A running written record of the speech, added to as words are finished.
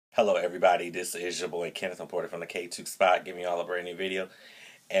Hello everybody, this is your boy Kenneth Porter from the KTookes spot, giving y'all a brand new video.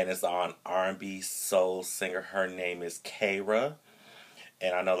 And it's on R&B soul singer. Her name is Kheyra.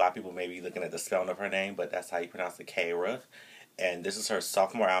 And I know a lot of people may be looking at the spelling of her name, but that's how you pronounce it, Kheyra. And this is her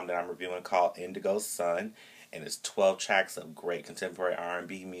sophomore album that I'm reviewing called Indigo Sun. And it's 12 tracks of great contemporary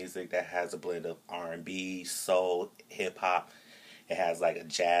R&B music that has a blend of R&B, soul, hip-hop. It has like a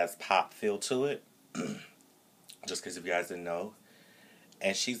jazz pop feel to it. Just because if you guys didn't know.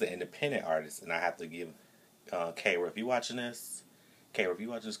 And she's an independent artist, and I have to give Kheyra, if you watching this, Kheyra, if you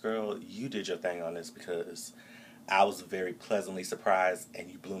watching this, girl, you did your thing on this because I was very pleasantly surprised, and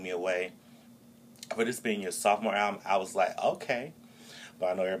you blew me away. For this being your sophomore album, I was like, okay.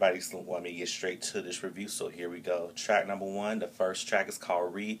 But I know everybody's want me to get straight to this review, so here we go. Track number one, the first track is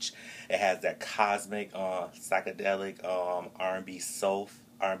called Reach. It has that cosmic, psychedelic R&B soul,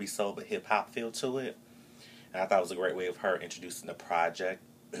 but hip-hop feel to it. And I thought it was a great way of her introducing the project,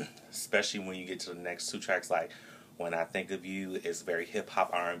 especially when you get to the next two tracks, like When I Think of You is very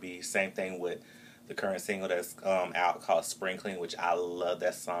hip-hop R&B. Same thing with the current single that's out called Sprinkling, which I love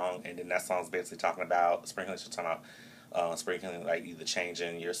that song. And then that song's basically talking about, Sprinkling, she's talking about sprinkling, like either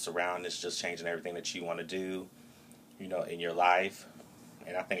changing your surroundings, just changing everything that you want to do, you know, in your life.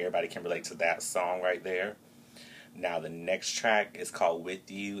 And I think everybody can relate to that song right there. Now the next track is called With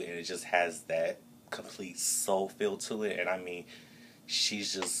You, and it just has that complete soul feel to it. And I mean,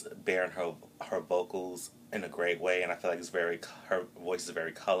 she's just bearing her vocals in a great way, and I feel like her voice is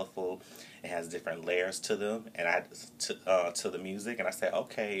very colorful. It has different layers to them, and to the music. And I said,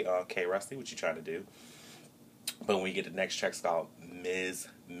 okay, Rusty, what you trying to do? But when we get to the next track, it's called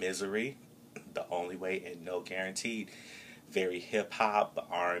Misery, The Only Way, and No Guaranteed. Very hip hop,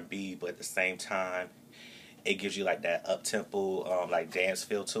 R&B, but at the same time, it gives you like that up-tempo, like dance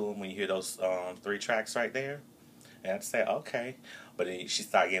feel to them when you hear those three tracks right there. And I'd say, okay. But then she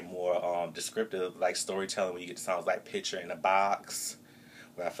started getting more descriptive, like storytelling when you get to songs like Picture in a Box,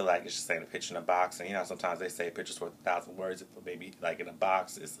 where I feel like it's just saying a picture in a box. And you know, sometimes they say picture's worth 1,000 words, but maybe like in a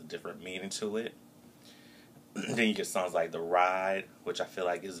box, it's a different meaning to it. Then you get songs like The Ride, which I feel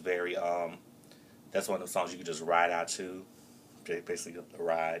like is very, that's one of the songs you can just ride out to. Basically, The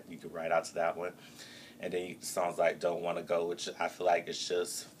Ride, you can ride out to that one. And then songs like Don't Want to Go, which I feel like it's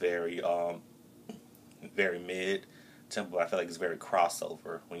just very very mid tempo. I feel like it's very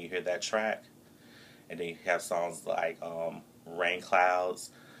crossover when you hear that track. And then you have songs like Rain Clouds,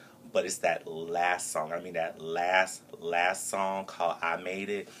 but it's that last song. I mean, that last song called I Made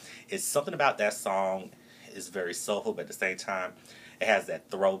It. It's something about that song is very soulful, but at the same time, it has that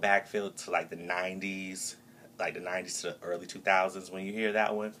throwback feel to like the 90s, like the 90s to the early 2000s when you hear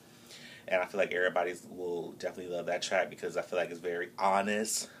that one. And I feel like everybody will definitely love that track because I feel like it's very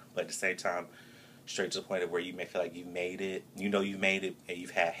honest, but at the same time, straight to the point of where you may feel like you made it. You know you made it, and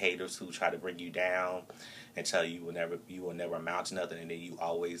you've had haters who try to bring you down and tell you you will never amount to nothing, and then you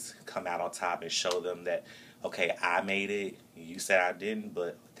always come out on top and show them that, okay, I made it. You said I didn't,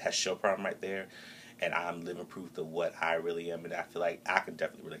 but that's your problem right there. And I'm living proof of what I really am. And I feel like I can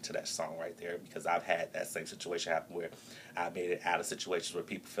definitely relate to that song right there because I've had that same situation happen where I made it out of situations where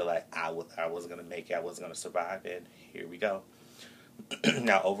people feel like I wasn't going to make it, I wasn't going to survive, and here we go.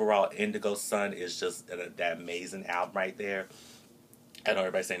 Now, overall, Indigo Sun is just that amazing album right there. I know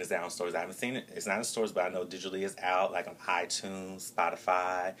everybody's saying it's out in stores. I haven't seen it. It's not in stores, but I know digitally it's out, like on iTunes,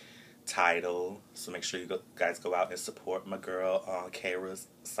 Spotify, Tidal. So make sure you guys go out and support my girl Kheyra's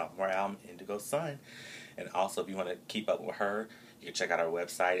sophomore album, Indigo Sun. And also, if you want to keep up with her, you can check out our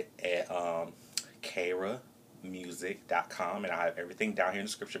website at KheyraMusic.com, and I have everything down here in the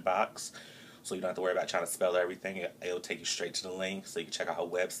description box. So you don't have to worry about trying to spell everything. It'll take you straight to the link. So you can check out her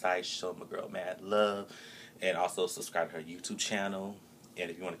website, show my girl mad love, and also subscribe to her YouTube channel.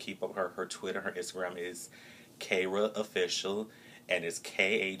 And if you want to keep up with her Twitter, her Instagram is Kheyra Official, and it's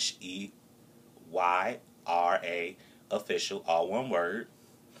KHEYRA Official, all one word.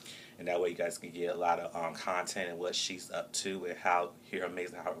 And that way you guys can get a lot of content and what she's up to and how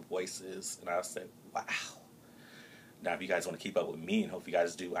amazing how her voice is. And I'll say, wow. Now, if you guys want to keep up with me, and hope you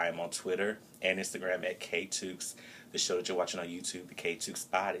guys do, I am on Twitter and Instagram at KTookes. The show that you're watching on YouTube, the KTookes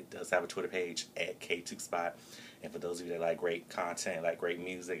Spot, it does have a Twitter page at KTookes Spot. And for those of you that like great content, like great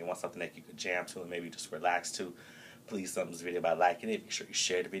music, and want something that you could jam to and maybe just relax to, please thumbs this video by liking it. Make sure you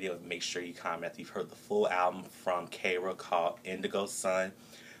share the video, and make sure you comment if you've heard the full album from Kheyra called Indigo Sun.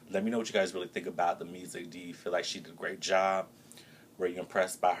 Let me know what you guys really think about the music. Do you feel like she did a great job? Were you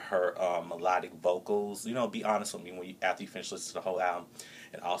impressed by her melodic vocals? You know, be honest with me after you finish listening to the whole album.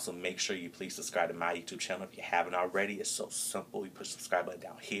 And also make sure you please subscribe to my YouTube channel if you haven't already. It's so simple. You push the subscribe button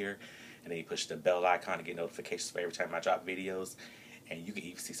down here, and then you push the bell icon to get notifications for every time I drop videos. And you can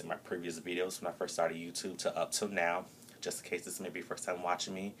even see some of my previous videos when I first started YouTube to up till now. Just in case this may be your first time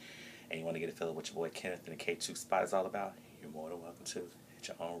watching me and you want to get a feel of what your boy Kenneth and the KTookes spot is all about, you're more than welcome to at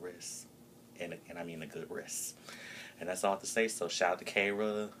your own risk. And I mean a good risk. And that's all I have to say. So shout out to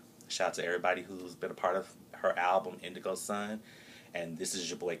Kheyra. Shout out to everybody who's been a part of her album, Indigo Sun. And this is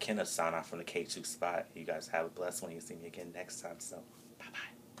your boy Kenneth signing off from the KTookes spot. You guys have a blessed one. You see me again next time. So.